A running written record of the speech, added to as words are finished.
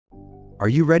Are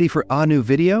you ready for a new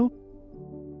video?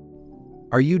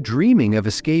 Are you dreaming of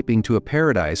escaping to a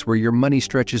paradise where your money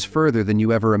stretches further than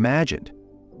you ever imagined?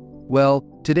 Well,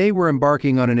 today we're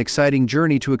embarking on an exciting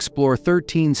journey to explore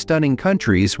 13 stunning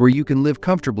countries where you can live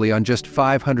comfortably on just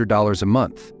 $500 a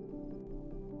month.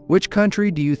 Which country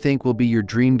do you think will be your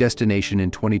dream destination in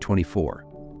 2024?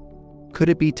 Could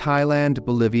it be Thailand,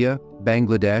 Bolivia,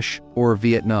 Bangladesh, or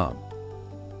Vietnam?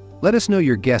 Let us know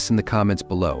your guess in the comments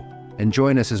below, and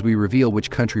join us as we reveal which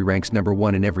country ranks number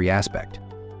 1 in every aspect.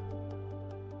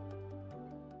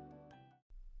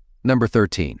 Number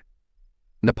 13.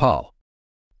 Nepal.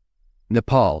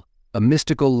 Nepal, a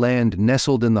mystical land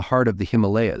nestled in the heart of the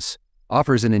Himalayas,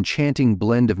 offers an enchanting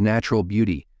blend of natural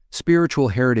beauty, spiritual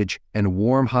heritage, and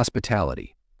warm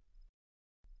hospitality.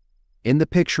 In the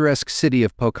picturesque city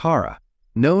of Pokhara,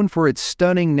 known for its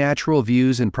stunning natural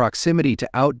views and proximity to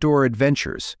outdoor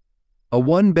adventures, a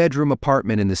one-bedroom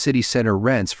apartment in the city center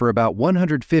rents for about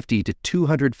 $150 to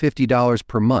 $250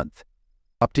 per month.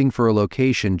 Opting for a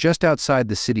location just outside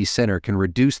the city center can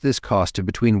reduce this cost to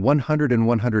between $100 and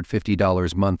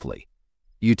 $150 monthly.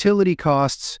 Utility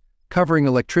costs, covering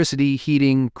electricity,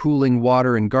 heating, cooling,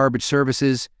 water, and garbage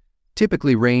services,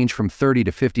 typically range from $30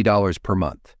 to $50 per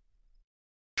month.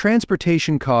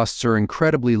 Transportation costs are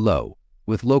incredibly low,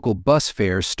 with local bus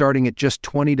fares starting at just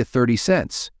 20 to 30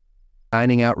 cents.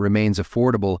 Dining out remains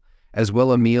affordable, as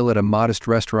well a meal at a modest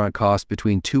restaurant costs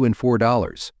between $2 and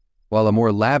 $4, while a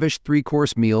more lavish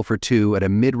 3-course meal for 2 at a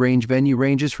mid-range venue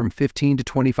ranges from $15 to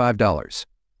 $25.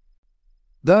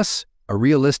 Thus, a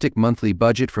realistic monthly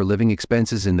budget for living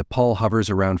expenses in Nepal hovers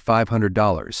around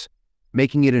 $500,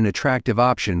 making it an attractive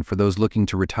option for those looking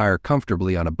to retire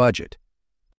comfortably on a budget.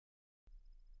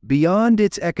 Beyond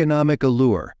its economic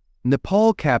allure,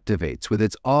 Nepal captivates with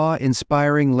its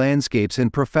awe-inspiring landscapes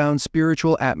and profound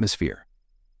spiritual atmosphere.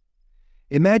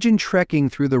 Imagine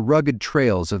trekking through the rugged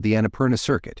trails of the Annapurna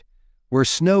Circuit, where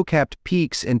snow-capped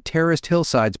peaks and terraced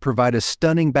hillsides provide a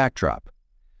stunning backdrop.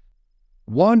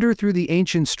 Wander through the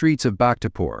ancient streets of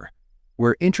Bhaktapur,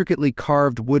 where intricately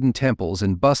carved wooden temples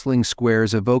and bustling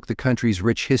squares evoke the country's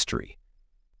rich history.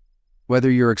 Whether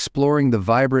you're exploring the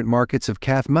vibrant markets of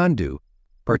Kathmandu,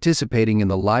 participating in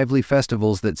the lively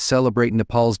festivals that celebrate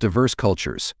Nepal's diverse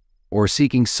cultures, or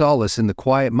seeking solace in the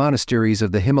quiet monasteries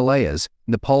of the Himalayas,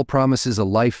 Nepal promises a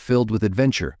life filled with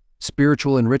adventure,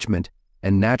 spiritual enrichment,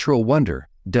 and natural wonder,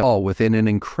 all within an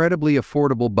incredibly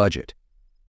affordable budget.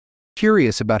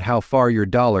 Curious about how far your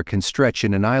dollar can stretch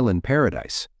in an island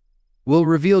paradise? We'll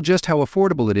reveal just how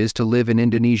affordable it is to live in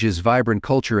Indonesia's vibrant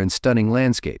culture and stunning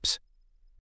landscapes.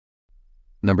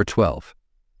 Number 12.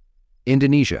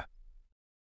 Indonesia.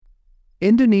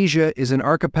 Indonesia is an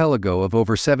archipelago of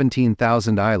over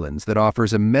 17,000 islands that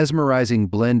offers a mesmerizing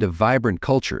blend of vibrant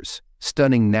cultures,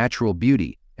 stunning natural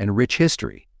beauty, and rich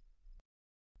history.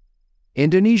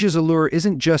 Indonesia's allure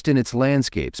isn't just in its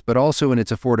landscapes, but also in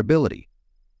its affordability.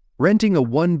 Renting a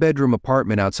one-bedroom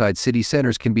apartment outside city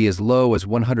centers can be as low as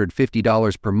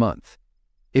 $150 per month.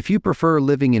 If you prefer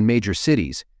living in major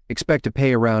cities, expect to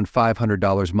pay around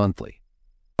 $500 monthly.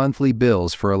 Monthly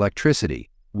bills for electricity,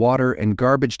 water, and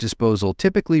garbage disposal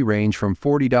typically range from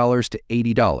 $40 to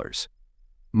 $80.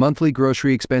 Monthly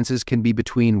grocery expenses can be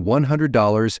between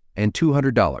 $100 and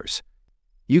 $200.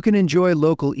 You can enjoy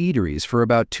local eateries for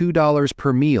about $2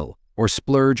 per meal or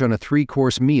splurge on a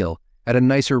 3-course meal at a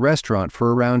nicer restaurant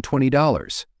for around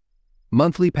 $20.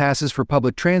 Monthly passes for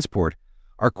public transport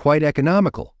are quite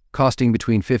economical, costing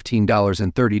between $15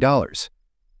 and $30.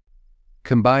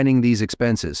 Combining these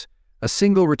expenses, a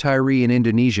single retiree in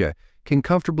Indonesia can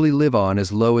comfortably live on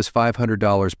as low as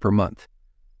 $500 per month.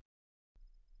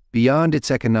 Beyond its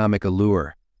economic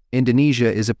allure,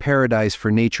 Indonesia is a paradise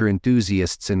for nature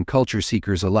enthusiasts and culture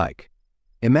seekers alike.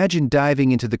 Imagine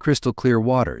diving into the crystal-clear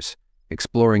waters,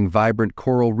 exploring vibrant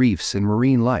coral reefs and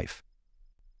marine life.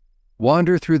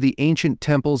 Wander through the ancient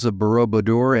temples of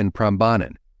Borobudur and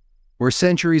Prambanan, where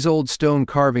centuries-old stone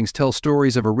carvings tell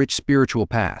stories of a rich spiritual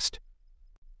past.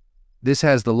 This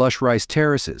has the lush rice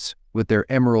terraces, with their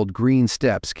emerald green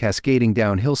steps cascading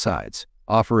down hillsides,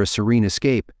 offer a serene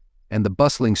escape, and the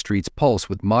bustling streets pulse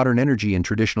with modern energy and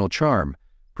traditional charm,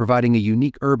 providing a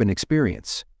unique urban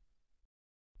experience.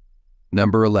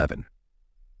 Number 11.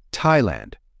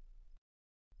 Thailand.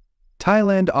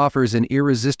 Thailand offers an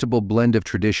irresistible blend of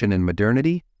tradition and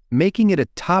modernity, making it a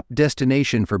top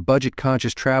destination for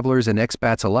budget-conscious travelers and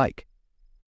expats alike.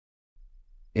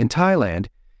 In Thailand,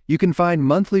 you can find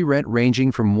monthly rent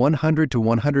ranging from $100 to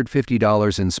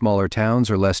 $150 in smaller towns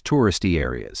or less touristy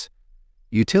areas.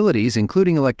 Utilities,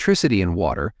 including electricity and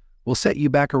water, will set you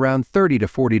back around $30 to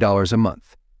 $40 a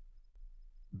month.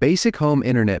 Basic home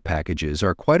internet packages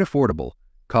are quite affordable,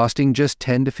 costing just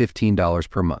 $10 to $15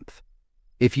 per month.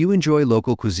 If you enjoy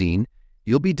local cuisine,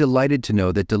 you'll be delighted to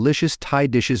know that delicious Thai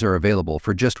dishes are available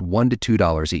for just $1 to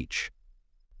 $2 each.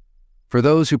 For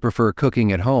those who prefer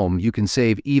cooking at home, you can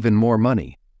save even more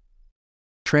money.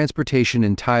 Transportation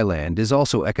in Thailand is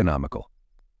also economical.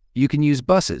 You can use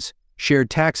buses, shared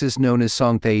taxis known as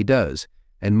Song Thay does,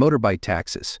 and motorbike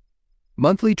taxis.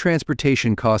 Monthly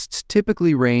transportation costs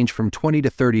typically range from $20 to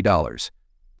 $30.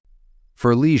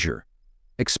 For leisure,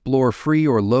 explore free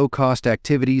or low-cost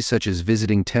activities such as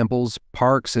visiting temples,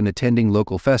 parks, and attending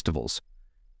local festivals.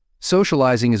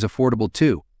 Socializing is affordable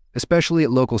too, especially at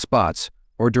local spots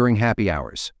or during happy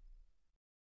hours.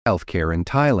 Healthcare in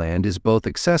Thailand is both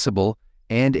accessible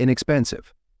and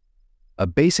inexpensive. A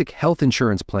basic health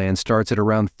insurance plan starts at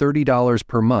around $30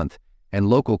 per month, and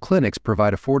local clinics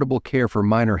provide affordable care for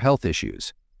minor health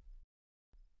issues.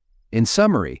 In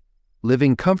summary,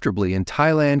 living comfortably in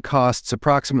Thailand costs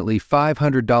approximately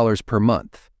 $500 per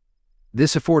month.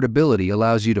 This affordability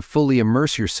allows you to fully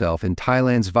immerse yourself in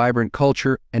Thailand's vibrant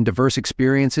culture and diverse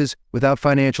experiences without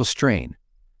financial strain.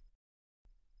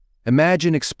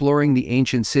 Imagine exploring the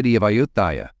ancient city of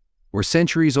Ayutthaya, where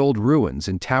centuries-old ruins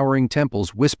and towering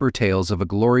temples whisper tales of a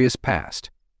glorious past.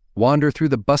 Wander through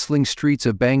the bustling streets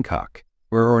of Bangkok,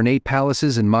 where ornate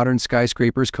palaces and modern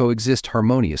skyscrapers coexist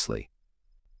harmoniously.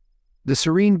 The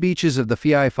serene beaches of the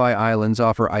Phi Phi Islands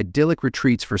offer idyllic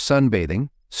retreats for sunbathing,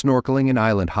 snorkeling, and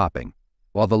island hopping,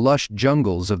 while the lush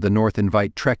jungles of the north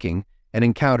invite trekking and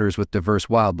encounters with diverse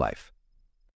wildlife.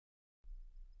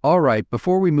 All right,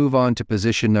 before we move on to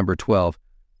position number 12,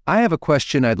 I have a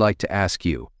question I'd like to ask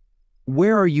you.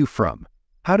 Where are you from?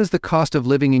 How does the cost of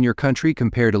living in your country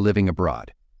compare to living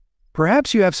abroad?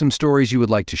 Perhaps you have some stories you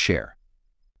would like to share.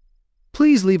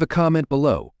 Please leave a comment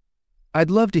below.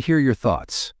 I'd love to hear your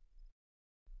thoughts.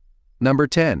 Number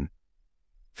 10.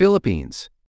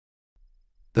 Philippines.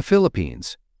 The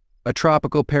Philippines, a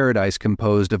tropical paradise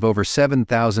composed of over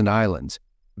 7,000 islands,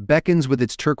 beckons with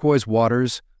its turquoise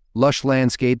waters, lush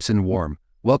landscapes, and warm,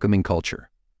 welcoming culture.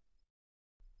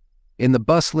 In the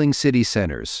bustling city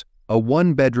centers, a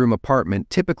one-bedroom apartment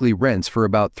typically rents for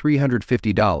about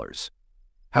 $350.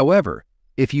 However,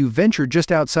 if you venture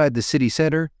just outside the city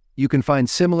center, you can find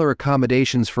similar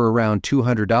accommodations for around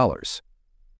 $200.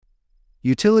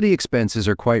 Utility expenses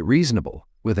are quite reasonable,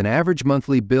 with an average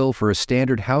monthly bill for a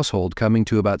standard household coming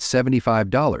to about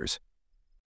 $75.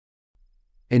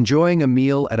 Enjoying a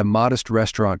meal at a modest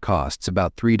restaurant costs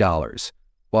about $3,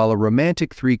 while a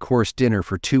romantic three-course dinner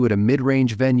for two at a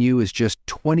mid-range venue is just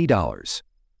 $20.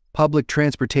 Public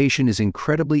transportation is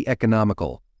incredibly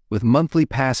economical, with monthly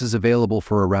passes available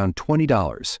for around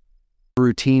 $20.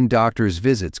 Routine doctor's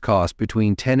visits cost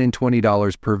between $10 and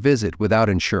 $20 per visit without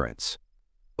insurance.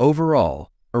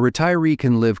 Overall, a retiree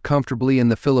can live comfortably in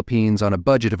the Philippines on a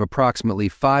budget of approximately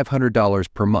 $500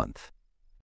 per month.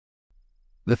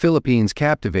 The Philippines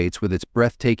captivates with its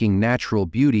breathtaking natural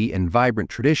beauty and vibrant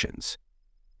traditions.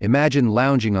 Imagine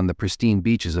lounging on the pristine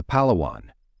beaches of Palawan,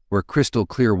 where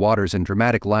crystal-clear waters and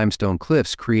dramatic limestone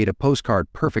cliffs create a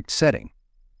postcard-perfect setting.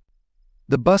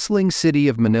 The bustling city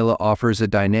of Manila offers a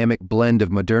dynamic blend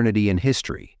of modernity and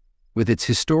history, with its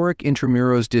historic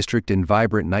Intramuros district and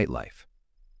vibrant nightlife.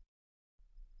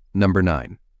 Number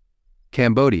 9.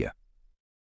 Cambodia.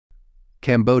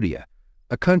 Cambodia,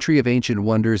 a country of ancient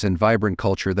wonders and vibrant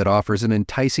culture that offers an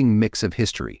enticing mix of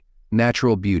history,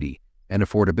 natural beauty, and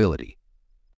affordability.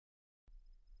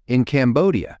 In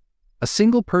Cambodia, a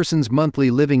single person's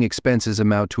monthly living expenses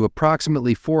amount to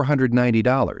approximately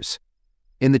 $490.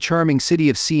 In the charming city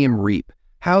of Siem Reap,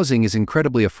 housing is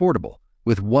incredibly affordable,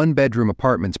 with one-bedroom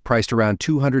apartments priced around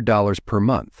 $200 per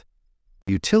month.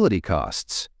 Utility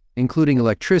costs, including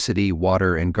electricity,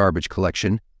 water, and garbage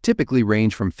collection, typically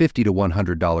range from $50 to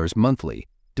 $100 monthly,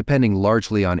 depending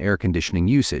largely on air conditioning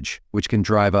usage, which can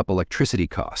drive up electricity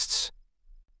costs.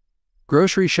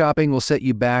 Grocery shopping will set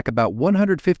you back about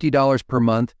 $150 per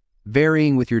month,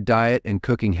 varying with your diet and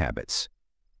cooking habits.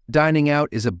 Dining out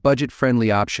is a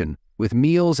budget-friendly option, with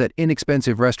meals at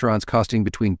inexpensive restaurants costing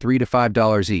between $3 to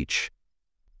 $5 each.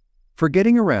 For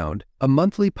getting around, a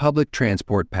monthly public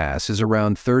transport pass is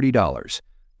around $30,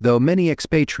 though many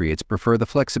expatriates prefer the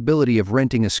flexibility of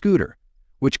renting a scooter,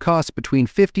 which costs between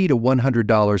 $50 to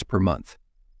 $100 per month.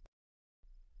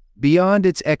 Beyond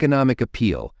its economic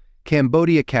appeal,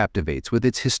 Cambodia captivates with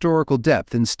its historical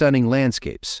depth and stunning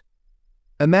landscapes.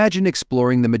 Imagine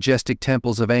exploring the majestic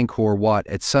temples of Angkor Wat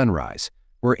at sunrise,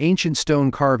 where ancient stone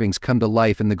carvings come to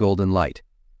life in the golden light.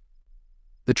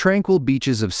 The tranquil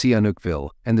beaches of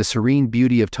Sihanoukville and the serene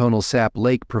beauty of Tonle Sap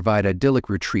Lake provide idyllic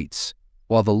retreats,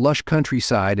 while the lush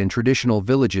countryside and traditional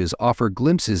villages offer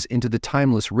glimpses into the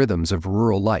timeless rhythms of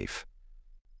rural life.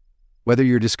 Whether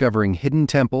you're discovering hidden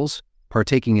temples,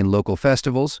 partaking in local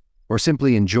festivals, or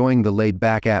simply enjoying the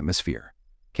laid-back atmosphere,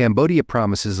 Cambodia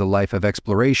promises a life of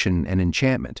exploration and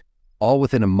enchantment, all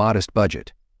within a modest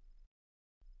budget.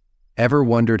 Ever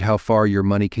wondered how far your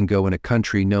money can go in a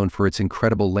country known for its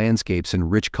incredible landscapes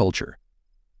and rich culture?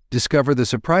 Discover the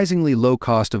surprisingly low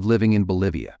cost of living in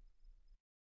Bolivia.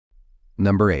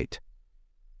 Number 8.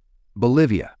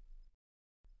 Bolivia.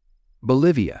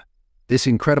 Bolivia. This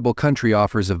incredible country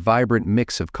offers a vibrant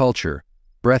mix of culture,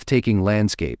 breathtaking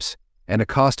landscapes, and a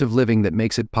cost of living that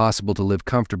makes it possible to live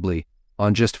comfortably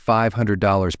on just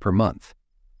 $500 per month.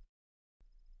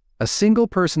 A single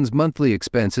person's monthly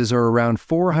expenses are around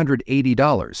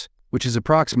 $480, which is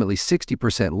approximately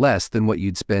 60% less than what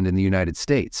you'd spend in the United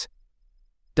States.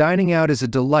 Dining out is a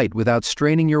delight without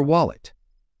straining your wallet.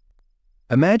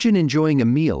 Imagine enjoying a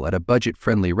meal at a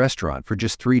budget-friendly restaurant for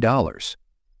just $3.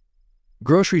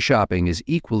 Grocery shopping is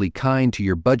equally kind to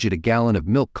your budget. A gallon of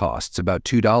milk costs about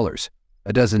 $2,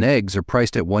 a dozen eggs are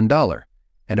priced at $1,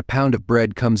 and a pound of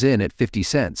bread comes in at 50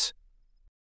 cents.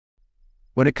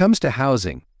 When it comes to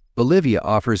housing, Bolivia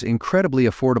offers incredibly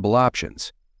affordable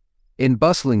options. In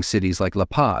bustling cities like La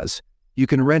Paz, you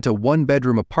can rent a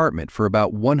one-bedroom apartment for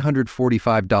about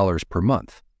 $145 per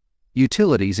month.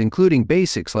 Utilities, including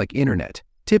basics like internet,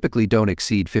 typically don't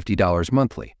exceed $50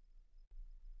 monthly.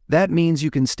 That means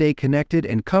you can stay connected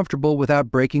and comfortable without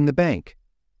breaking the bank.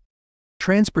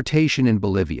 Transportation in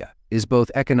Bolivia is both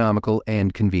economical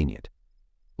and convenient.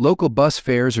 Local bus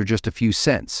fares are just a few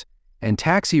cents, and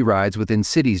taxi rides within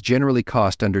cities generally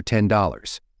cost under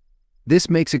 $10. This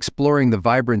makes exploring the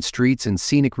vibrant streets and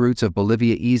scenic routes of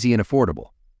Bolivia easy and affordable.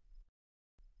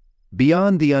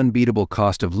 Beyond the unbeatable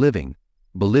cost of living,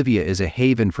 Bolivia is a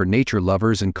haven for nature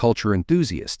lovers and culture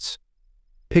enthusiasts.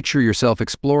 Picture yourself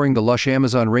exploring the lush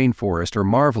Amazon rainforest or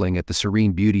marveling at the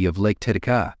serene beauty of Lake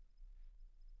Titicaca.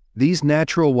 These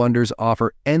natural wonders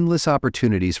offer endless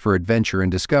opportunities for adventure and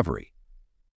discovery.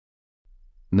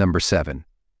 Number 7.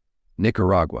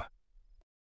 Nicaragua.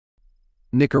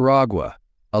 Nicaragua,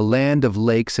 a land of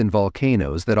lakes and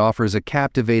volcanoes that offers a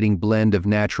captivating blend of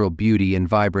natural beauty and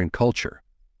vibrant culture.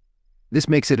 This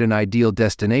makes it an ideal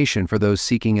destination for those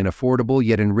seeking an affordable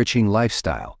yet enriching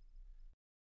lifestyle.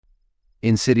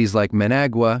 In cities like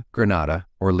Managua, Granada,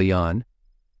 or Leon,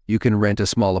 you can rent a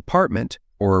small apartment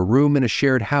or a room in a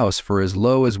shared house for as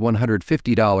low as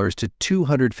 $150 to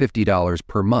 $250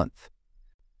 per month.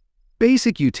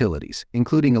 Basic utilities,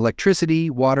 including electricity,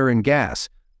 water, and gas,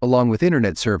 along with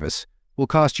internet service, will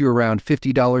cost you around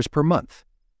 $50 per month.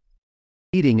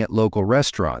 Eating at local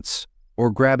restaurants or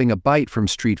grabbing a bite from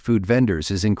street food vendors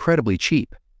is incredibly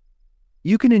cheap.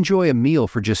 You can enjoy a meal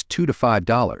for just $2 to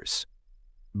 $5.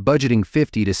 Budgeting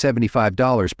 $50 to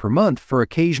 $75 per month for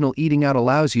occasional eating out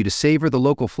allows you to savor the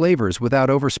local flavors without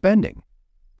overspending.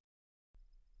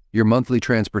 Your monthly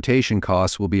transportation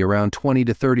costs will be around $20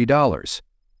 to $30.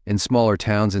 In smaller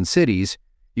towns and cities,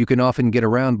 you can often get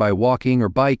around by walking or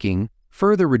biking,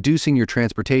 further reducing your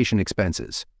transportation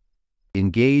expenses.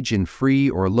 Engage in free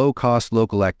or low-cost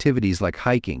local activities like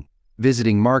hiking,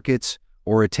 visiting markets,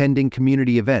 or attending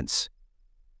community events.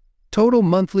 Total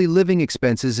monthly living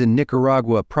expenses in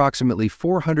Nicaragua approximately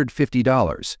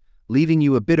 $450, leaving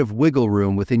you a bit of wiggle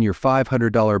room within your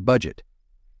 $500 budget.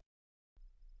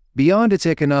 Beyond its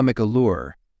economic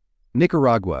allure,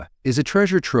 Nicaragua is a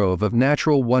treasure trove of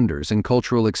natural wonders and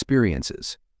cultural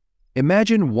experiences.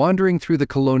 Imagine wandering through the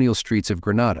colonial streets of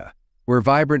Granada, where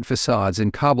vibrant facades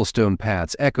and cobblestone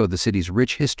paths echo the city's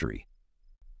rich history.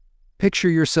 Picture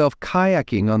yourself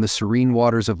kayaking on the serene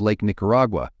waters of Lake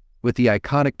Nicaragua, with the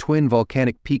iconic twin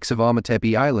volcanic peaks of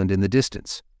Ometepe Island in the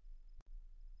distance.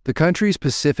 The country's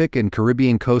Pacific and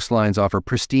Caribbean coastlines offer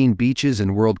pristine beaches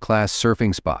and world-class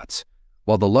surfing spots,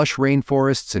 while the lush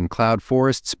rainforests and cloud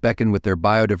forests beckon with their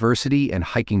biodiversity and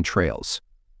hiking trails.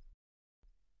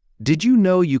 Did you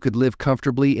know you could live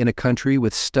comfortably in a country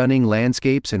with stunning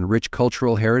landscapes and rich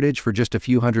cultural heritage for just a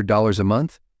few $100s a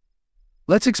month?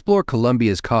 Let's explore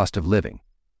Colombia's cost of living.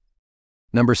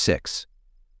 Number 6.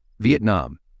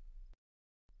 Vietnam.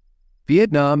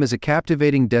 Vietnam is a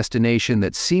captivating destination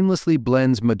that seamlessly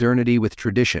blends modernity with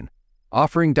tradition,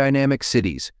 offering dynamic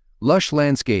cities, lush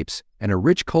landscapes, and a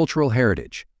rich cultural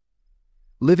heritage.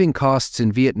 Living costs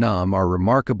in Vietnam are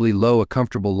remarkably low. A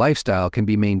comfortable lifestyle can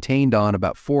be maintained on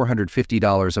about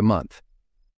 $450 a month.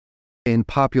 In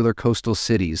popular coastal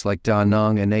cities like Da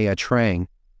Nang and Nha Trang,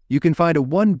 you can find a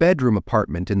one-bedroom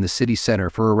apartment in the city center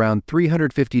for around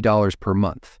 $350 per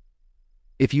month.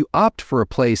 If you opt for a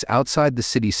place outside the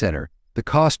city center, the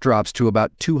cost drops to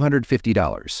about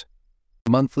 $250.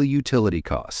 Monthly utility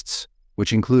costs,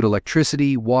 which include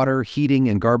electricity, water, heating,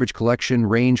 and garbage collection,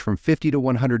 range from $50 to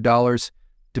 $100,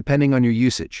 depending on your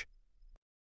usage.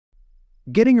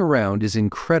 Getting around is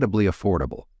incredibly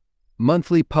affordable.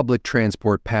 Monthly public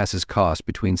transport passes cost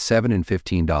between $7 and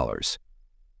 $15.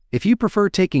 If you prefer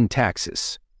taking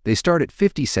taxis, they start at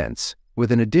 50 cents,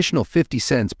 with an additional 50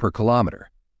 cents per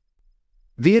kilometer.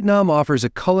 Vietnam offers a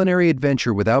culinary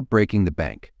adventure without breaking the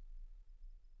bank.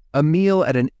 A meal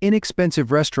at an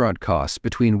inexpensive restaurant costs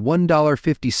between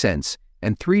 $1.50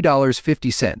 and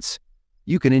 $3.50.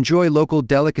 You can enjoy local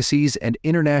delicacies and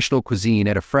international cuisine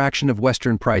at a fraction of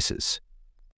Western prices.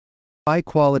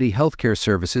 High-quality healthcare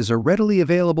services are readily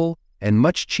available and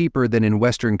much cheaper than in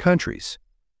Western countries.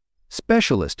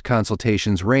 Specialist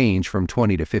consultations range from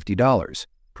 $20 to $50,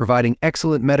 providing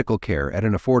excellent medical care at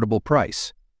an affordable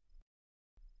price.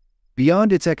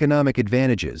 Beyond its economic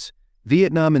advantages,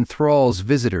 Vietnam enthralls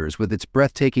visitors with its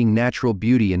breathtaking natural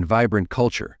beauty and vibrant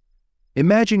culture.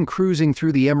 Imagine cruising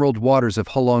through the emerald waters of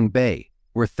Ha Long Bay,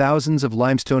 where thousands of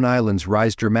limestone islands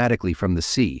rise dramatically from the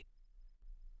sea.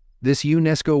 This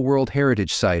UNESCO World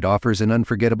Heritage Site offers an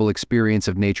unforgettable experience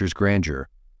of nature's grandeur.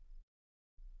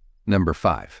 Number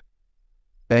 5.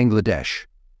 Bangladesh.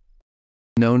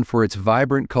 Known for its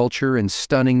vibrant culture and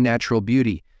stunning natural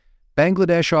beauty,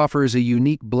 Bangladesh offers a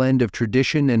unique blend of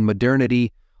tradition and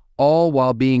modernity, all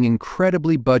while being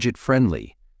incredibly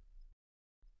budget-friendly.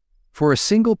 For a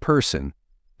single person,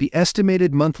 the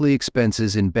estimated monthly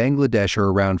expenses in Bangladesh are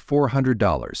around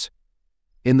 $400.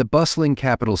 In the bustling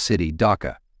capital city,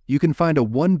 Dhaka, you can find a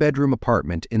one-bedroom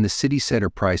apartment in the city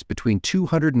center priced between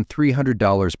 $200 and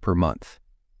 $300 per month.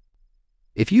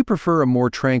 If you prefer a more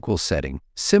tranquil setting,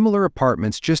 similar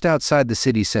apartments just outside the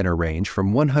city center range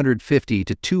from $150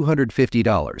 to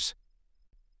 $250.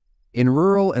 In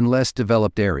rural and less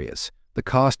developed areas, the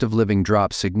cost of living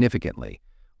drops significantly,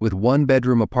 with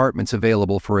one-bedroom apartments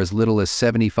available for as little as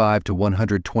 $75 to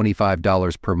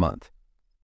 $125 per month.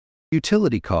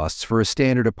 Utility costs for a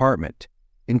standard apartment,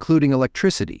 including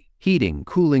electricity, heating,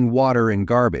 cooling, water, and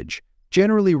garbage,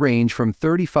 generally range from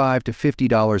 $35 to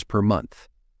 $50 per month.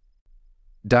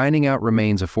 Dining out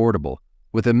remains affordable,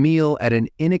 with a meal at an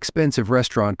inexpensive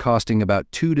restaurant costing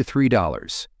about $2 to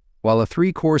 $3, while a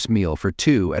three-course meal for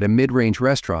two at a mid-range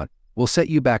restaurant will set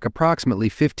you back approximately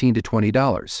 $15 to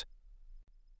 $20.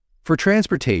 For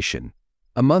transportation,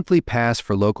 a monthly pass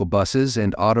for local buses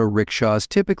and auto rickshaws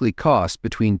typically costs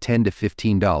between $10 to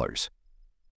 $15.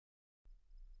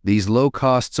 These low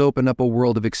costs open up a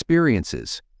world of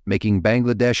experiences, making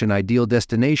Bangladesh an ideal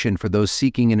destination for those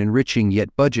seeking an enriching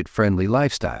yet budget-friendly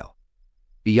lifestyle.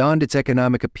 Beyond its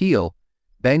economic appeal,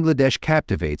 Bangladesh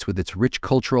captivates with its rich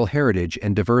cultural heritage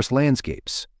and diverse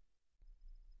landscapes.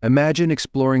 Imagine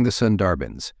exploring the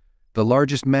Sundarbans, the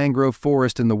largest mangrove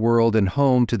forest in the world and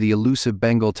home to the elusive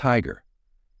Bengal tiger.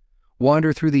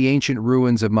 Wander through the ancient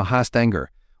ruins of Mahastangar,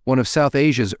 one of South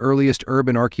Asia's earliest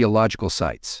urban archaeological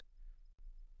sites.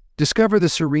 Discover the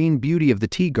serene beauty of the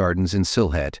tea gardens in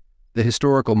Sylhet, the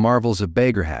historical marvels of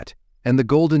Bagherhat, and the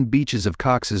golden beaches of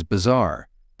Cox's Bazar,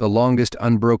 the longest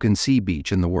unbroken sea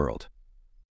beach in the world.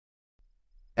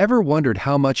 Ever wondered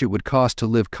how much it would cost to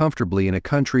live comfortably in a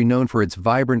country known for its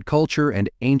vibrant culture and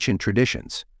ancient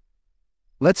traditions?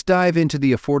 Let's dive into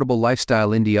the affordable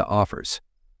lifestyle India offers.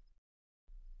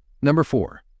 Number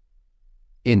 4.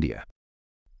 India.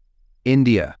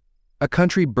 India, a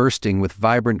country bursting with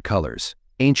vibrant colors,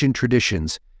 ancient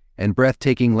traditions, and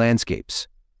breathtaking landscapes.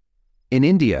 In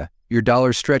India, your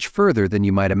dollars stretch further than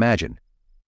you might imagine.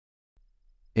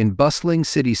 In bustling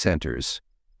city centers,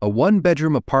 a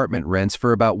one-bedroom apartment rents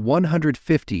for about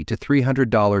 $150 to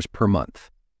 $300 per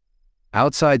month.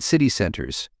 Outside city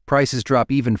centers, prices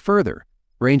drop even further,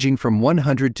 ranging from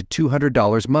 $100 to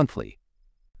 $200 monthly.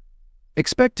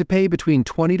 Expect to pay between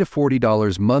 $20 to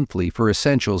 $40 monthly for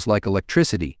essentials like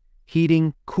electricity,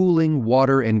 heating, cooling,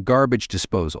 water, and garbage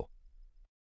disposal.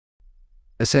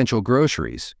 Essential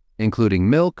groceries, including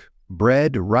milk,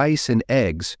 bread, rice, and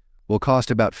eggs, will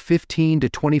cost about $15 to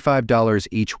 $25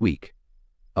 each week.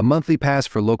 A monthly pass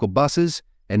for local buses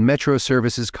and metro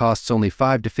services costs only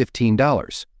 $5 to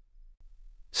 $15.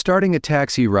 Starting a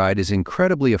taxi ride is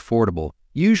incredibly affordable,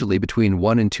 usually between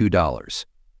 $1 and $2.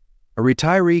 A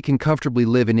retiree can comfortably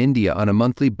live in India on a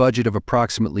monthly budget of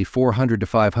approximately $400 to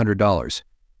 $500,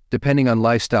 depending on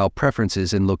lifestyle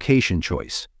preferences and location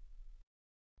choice.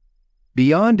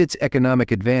 Beyond its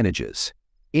economic advantages,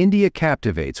 India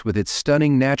captivates with its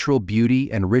stunning natural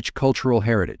beauty and rich cultural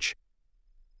heritage.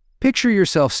 Picture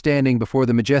yourself standing before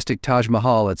the majestic Taj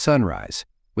Mahal at sunrise,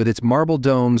 with its marble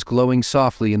domes glowing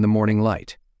softly in the morning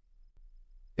light.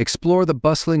 Explore the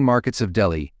bustling markets of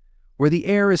Delhi, where the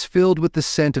air is filled with the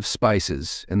scent of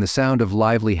spices and the sound of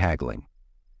lively haggling.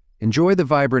 Enjoy the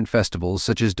vibrant festivals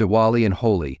such as Diwali and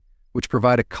Holi, which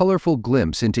provide a colorful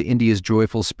glimpse into India's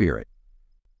joyful spirit.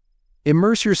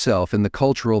 Immerse yourself in the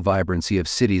cultural vibrancy of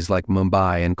cities like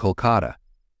Mumbai and Kolkata,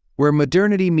 where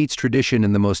modernity meets tradition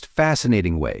in the most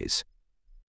fascinating ways.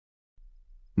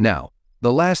 Now,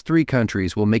 the last 3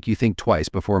 countries will make you think twice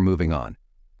before moving on.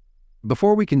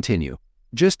 Before we continue,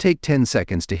 just take 10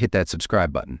 seconds to hit that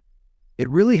subscribe button. It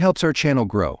really helps our channel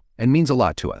grow and means a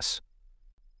lot to us.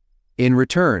 In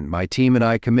return, my team and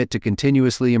I commit to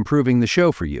continuously improving the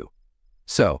show for you.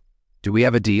 So, do we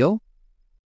have a deal?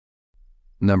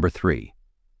 Number 3.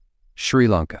 Sri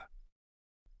Lanka.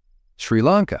 Sri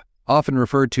Lanka, often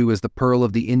referred to as the Pearl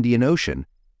of the Indian Ocean,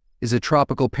 is a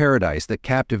tropical paradise that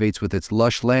captivates with its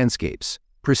lush landscapes,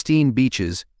 pristine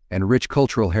beaches, and rich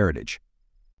cultural heritage.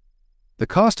 The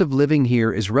cost of living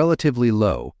here is relatively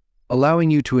low, allowing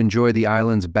you to enjoy the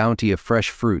island's bounty of fresh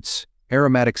fruits,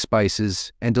 aromatic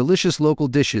spices, and delicious local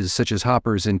dishes such as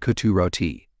hoppers and kuttu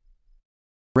roti.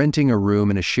 Renting a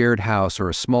room in a shared house or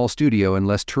a small studio in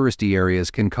less touristy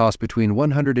areas can cost between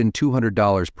 $100 and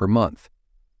 $200 per month.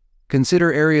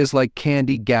 Consider areas like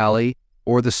Kandy, Gali,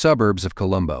 or the suburbs of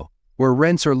Colombo, where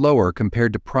rents are lower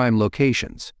compared to prime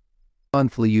locations.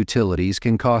 Monthly utilities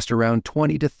can cost around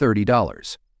 $20 to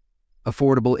 $30.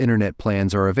 Affordable internet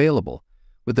plans are available,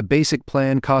 with the basic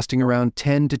plan costing around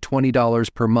 $10 to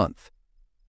 $20 per month.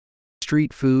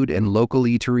 Street food and local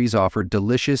eateries offer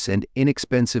delicious and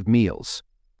inexpensive meals.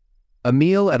 A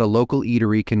meal at a local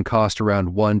eatery can cost around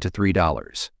 $1 to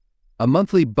 $3. A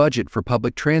monthly budget for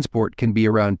public transport can be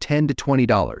around $10 to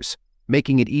 $20,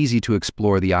 making it easy to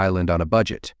explore the island on a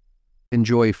budget.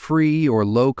 Enjoy free or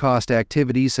low-cost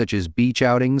activities such as beach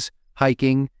outings,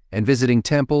 hiking, and visiting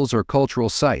temples or cultural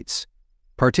sites.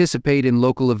 Participate in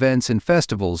local events and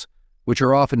festivals, which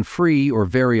are often free or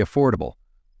very affordable.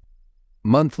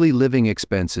 Monthly living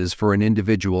expenses for an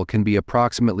individual can be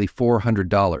approximately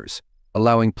 $400,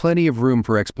 allowing plenty of room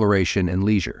for exploration and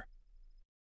leisure.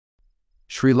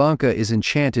 Sri Lanka is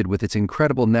enchanted with its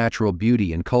incredible natural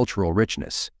beauty and cultural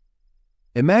richness.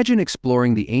 Imagine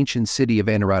exploring the ancient city of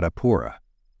Anuradhapura,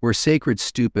 where sacred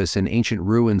stupas and ancient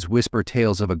ruins whisper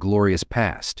tales of a glorious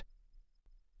past.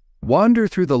 Wander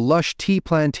through the lush tea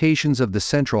plantations of the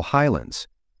Central Highlands,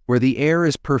 where the air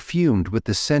is perfumed with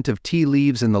the scent of tea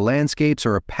leaves and the landscapes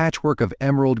are a patchwork of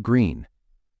emerald green.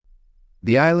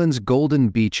 The island's golden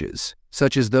beaches,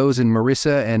 such as those in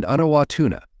Marissa and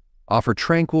Unawatuna, offer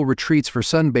tranquil retreats for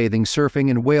sunbathing, surfing,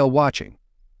 and whale watching.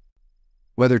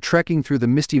 Whether trekking through the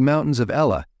misty mountains of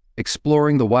Ella,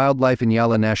 exploring the wildlife in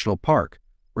Yala National Park,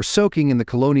 or soaking in the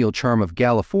colonial charm of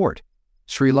Gala Fort,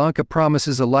 Sri Lanka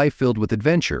promises a life filled with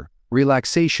adventure,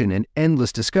 relaxation, and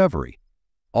endless discovery,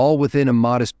 all within a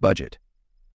modest budget.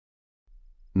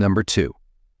 Number 2.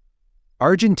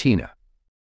 Argentina.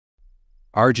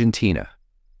 Argentina,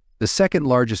 the second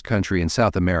largest country in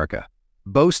South America,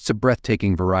 boasts a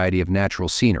breathtaking variety of natural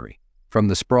scenery, from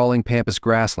the sprawling Pampas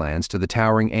grasslands to the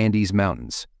towering Andes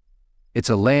Mountains. It's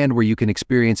a land where you can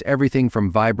experience everything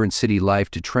from vibrant city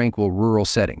life to tranquil rural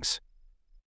settings.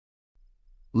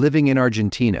 Living in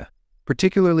Argentina,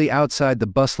 particularly outside the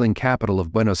bustling capital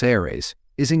of Buenos Aires,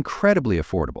 is incredibly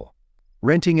affordable.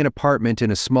 Renting an apartment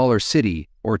in a smaller city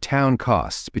or town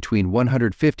costs between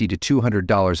 $150 to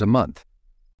 $200 a month.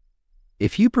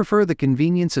 If you prefer the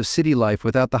convenience of city life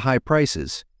without the high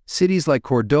prices, cities like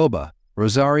Cordoba,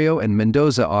 Rosario, and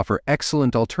Mendoza offer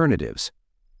excellent alternatives.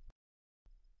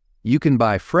 You can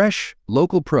buy fresh,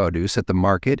 local produce at the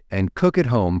market and cook at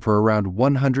home for around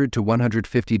 $100 to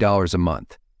 $150 a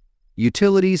month.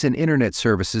 Utilities and internet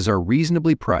services are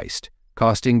reasonably priced,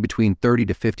 costing between $30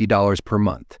 to $50 per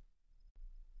month.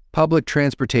 Public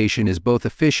transportation is both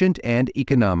efficient and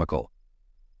economical.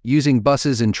 Using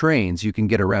buses and trains, you can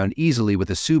get around easily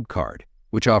with a SUB card,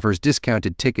 which offers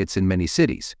discounted tickets in many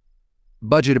cities.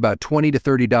 Budget about $20 to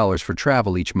 $30 for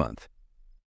travel each month.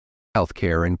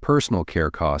 Healthcare and personal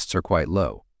care costs are quite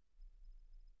low.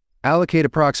 Allocate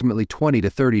approximately $20 to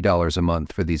 $30 a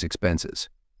month for these expenses.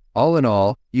 All in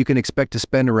all, you can expect to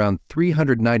spend around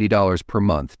 $390 per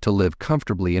month to live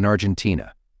comfortably in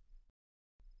Argentina.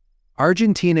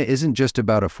 Argentina isn't just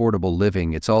about affordable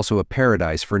living, it's also a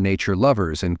paradise for nature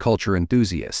lovers and culture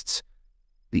enthusiasts.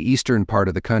 The eastern part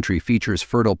of the country features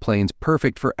fertile plains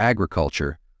perfect for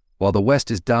agriculture, while the west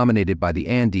is dominated by the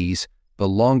Andes, the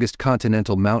longest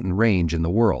continental mountain range in the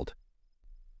world.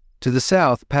 To the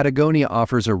south, Patagonia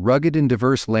offers a rugged and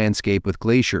diverse landscape with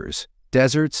glaciers,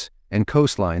 deserts, and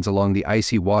coastlines along the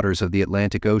icy waters of the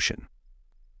Atlantic Ocean.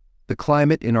 The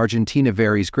climate in Argentina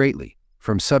varies greatly,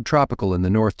 from subtropical in the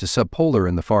north to subpolar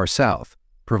in the far south,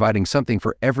 providing something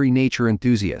for every nature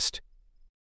enthusiast.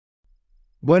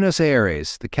 Buenos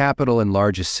Aires, the capital and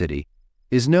largest city,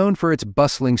 is known for its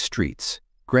bustling streets,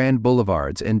 grand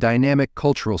boulevards, and dynamic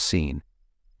cultural scene.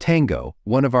 Tango,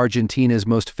 one of Argentina's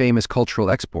most famous cultural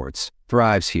exports,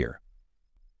 thrives here.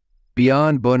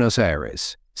 Beyond Buenos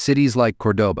Aires, cities like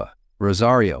Cordoba,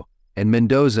 Rosario, and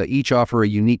Mendoza each offer a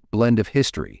unique blend of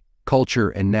history, culture,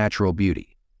 and natural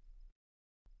beauty.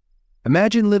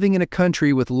 Imagine living in a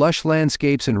country with lush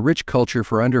landscapes and rich culture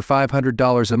for under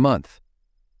 $500 a month.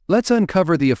 Let's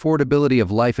uncover the affordability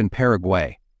of life in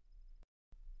Paraguay.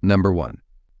 Number 1.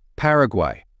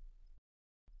 Paraguay.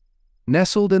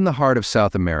 Nestled in the heart of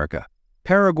South America,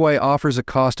 Paraguay offers a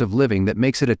cost of living that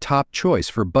makes it a top choice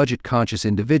for budget-conscious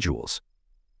individuals.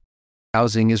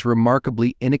 Housing is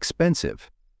remarkably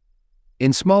inexpensive.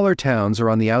 In smaller towns or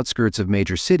on the outskirts of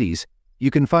major cities,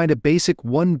 you can find a basic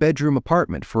one-bedroom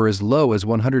apartment for as low as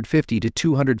 $150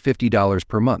 to $250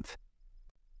 per month.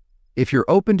 If you're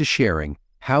open to sharing,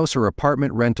 house or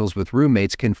apartment rentals with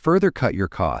roommates can further cut your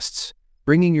costs,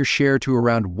 bringing your share to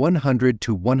around $100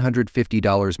 to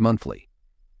 $150 monthly.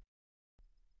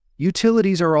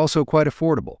 Utilities are also quite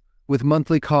affordable, with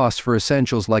monthly costs for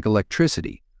essentials like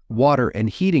electricity, water, and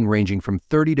heating ranging from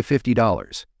 $30 to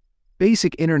 $50.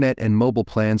 Basic internet and mobile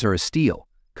plans are a steal,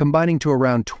 combining to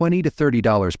around $20 to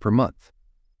 $30 per month.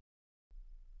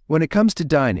 When it comes to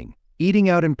dining, eating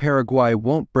out in Paraguay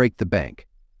won't break the bank.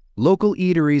 Local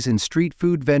eateries and street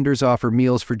food vendors offer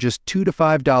meals for just $2 to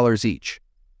 $5 each.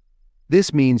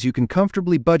 This means you can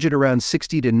comfortably budget around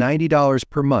 $60 to $90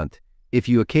 per month if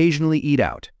you occasionally eat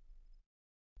out.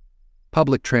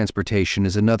 Public transportation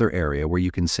is another area where you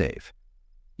can save.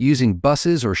 Using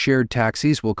buses or shared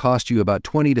taxis will cost you about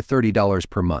 $20 to $30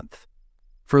 per month.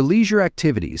 For leisure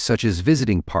activities such as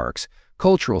visiting parks,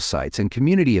 cultural sites, and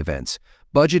community events,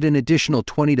 budget an additional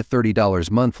 $20 to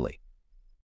 $30 monthly.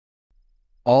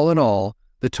 All in all,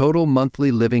 the total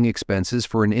monthly living expenses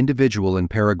for an individual in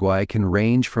Paraguay can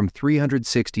range from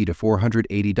 $360 to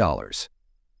 $480.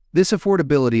 This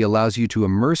affordability allows you to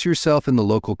immerse yourself in the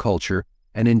local culture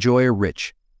and enjoy a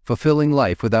rich, fulfilling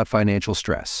life without financial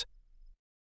stress.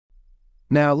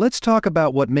 Now, let's talk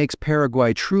about what makes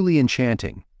Paraguay truly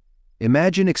enchanting.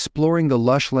 Imagine exploring the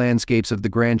lush landscapes of the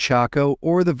Gran Chaco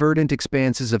or the verdant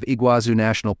expanses of Iguazu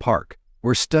National Park,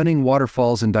 where stunning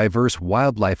waterfalls and diverse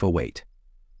wildlife await.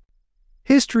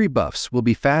 History buffs will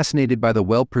be fascinated by the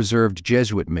well-preserved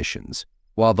Jesuit missions,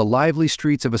 while the lively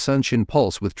streets of Asuncion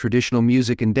pulse with traditional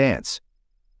music and dance.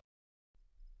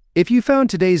 If you found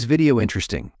today's video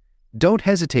interesting, don't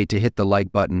hesitate to hit the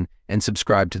like button and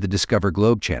subscribe to the Discover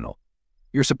Globe channel.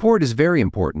 Your support is very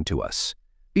important to us.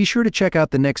 Be sure to check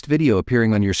out the next video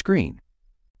appearing on your screen.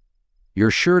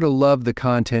 You're sure to love the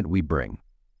content we bring.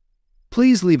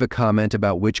 Please leave a comment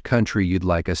about which country you'd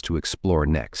like us to explore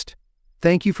next.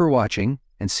 Thank you for watching,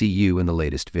 and see you in the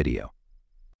latest video.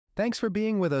 Thanks for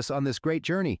being with us on this great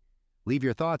journey. Leave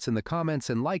your thoughts in the comments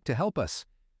and like to help us.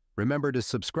 Remember to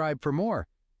subscribe for more.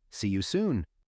 See you soon.